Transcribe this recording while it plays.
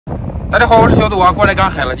大家好，我是小豆啊，过来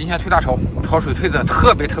赶海了。今天退大潮，潮水退的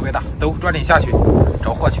特别大，都抓紧下去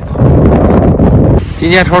找货去了。今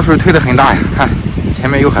天潮水退的很大呀，看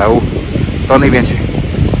前面有海鸥，到那边去。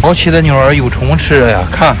好奇的鸟儿有虫吃呀，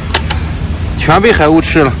看全被海鸥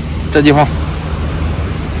吃了。这地方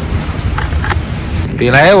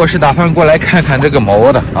本来我是打算过来看看这个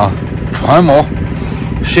锚的啊，船锚，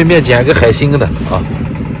顺便捡个海星的啊。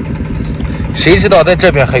谁知道在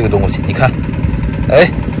这边还有东西？你看，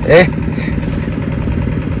哎，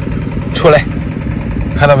出来，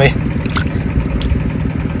看到没？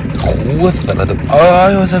糊死了都！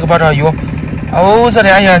哎呦，这个八爪鱼，哦，这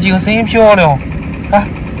俩眼睛真漂亮，啊，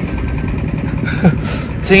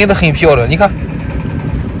真的很漂亮。你看，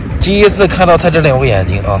第一次看到它这两个眼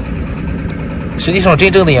睛啊。实际上，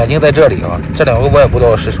真正的眼睛在这里啊，这两个我也不知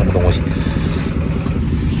道是什么东西。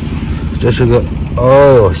这是个，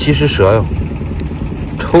哦呦，吸食蛇哟，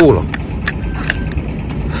臭了，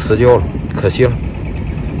死掉了，可惜了。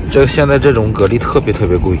这个现在这种蛤蜊特别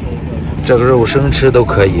贵，这个肉生吃都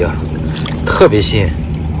可以啊，特别鲜。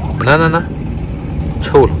拿，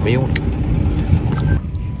臭了，没用了。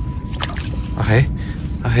啊嘿，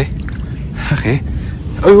哎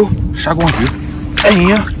呦，沙光鱼，哎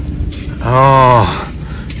呀！哦，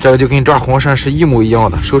这个就跟抓黄鳝是一模一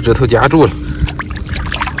样的，手指头夹住了，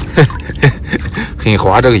很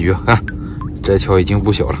滑这个鱼啊，这条已经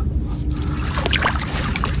不小了。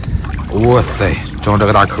哇塞，长这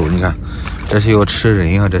个大口，你看，这是要吃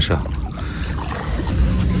人啊，这是。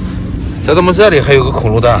在咱们这里还有个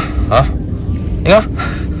恐龙蛋啊，你看，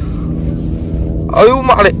哎呦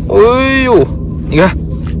妈嘞，哎呦，你看。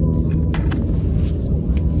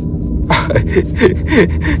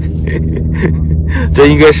这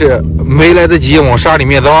应该是没来得及往沙里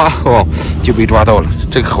面抓哦，就被抓到了。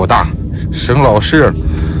这个好大，省老事了。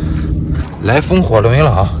来风火轮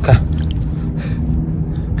了啊！看，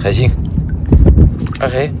海星，阿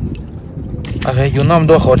海，有那么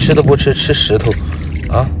多好吃的不吃，吃石头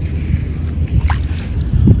啊！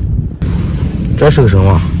这是个什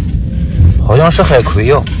么？好像是海葵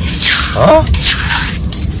哟！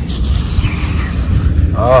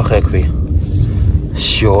啊，海葵。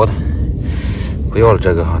小的不要了，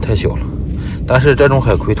这个太小了，但是这种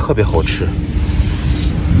海葵特别好吃。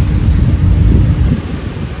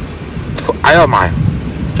哎呀妈呀，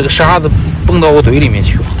这个沙子蹦到我嘴里面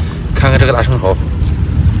去了。看看这个大生蚝，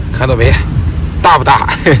看到没？大不大？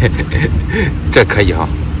这可以哈。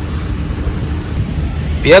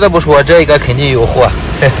别的不说，这个肯定有货。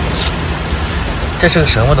这是个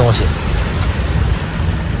什么东西？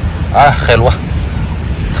啊，海螺，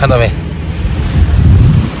看到没？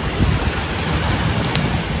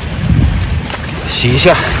洗一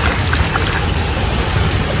下，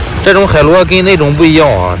这种海螺跟那种不一样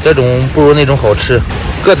啊，这种不如那种好吃，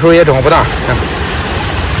个头也长不大。看，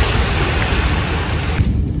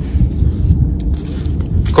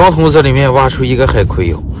刚从这里面挖出一个海葵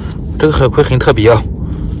哟，这个海葵很特别啊，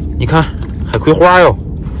你看海葵花哟，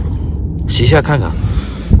洗一下看看。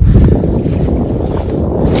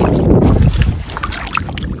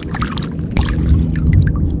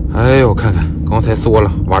哎呦，看看刚才缩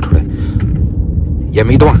了，挖出来。也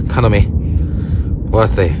没断，看到没？哇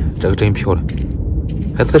塞，这个真漂亮，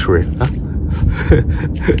还滋水啊！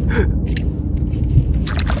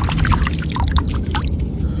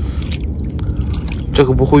这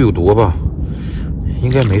个不会有毒吧？应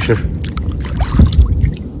该没事。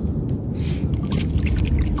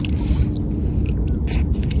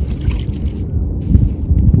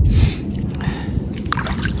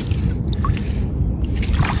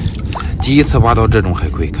第一次挖到这种海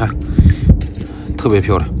葵，看。特别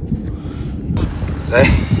漂亮，来，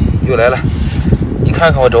又来了，你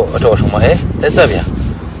看看我找什么？哎，在这边，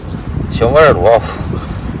小摩尔螺，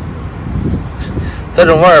这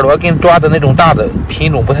种摩尔螺跟抓的那种大的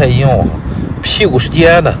品种不太一样啊，屁股是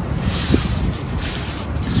尖的。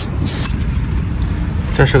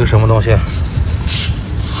这是个什么东西？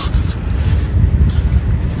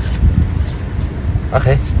阿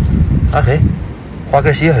黑，花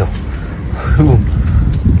根蟹哟，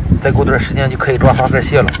再过段时间就可以抓花根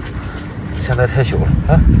蟹了，现在太小了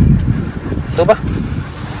啊！走吧。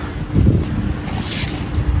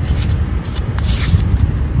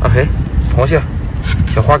啊嘿，螃蟹，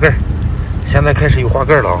小花根，现在开始有花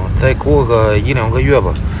根了啊！再过个1-2个月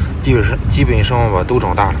吧，基本上吧都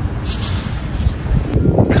长大了。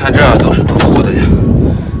看这都是吐的呀，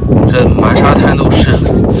这满沙滩都是。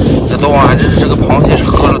这昨晚这个螃蟹是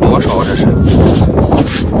喝了多少？这是。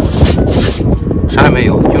啥也没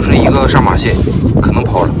有，就是一个上马蟹，可能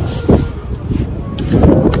跑了。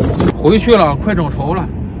回去了，快涨潮了。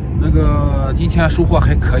那个今天收获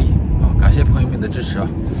还可以啊，感谢朋友们的支持啊！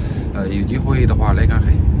有机会的话来赶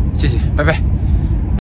海，谢谢，拜拜。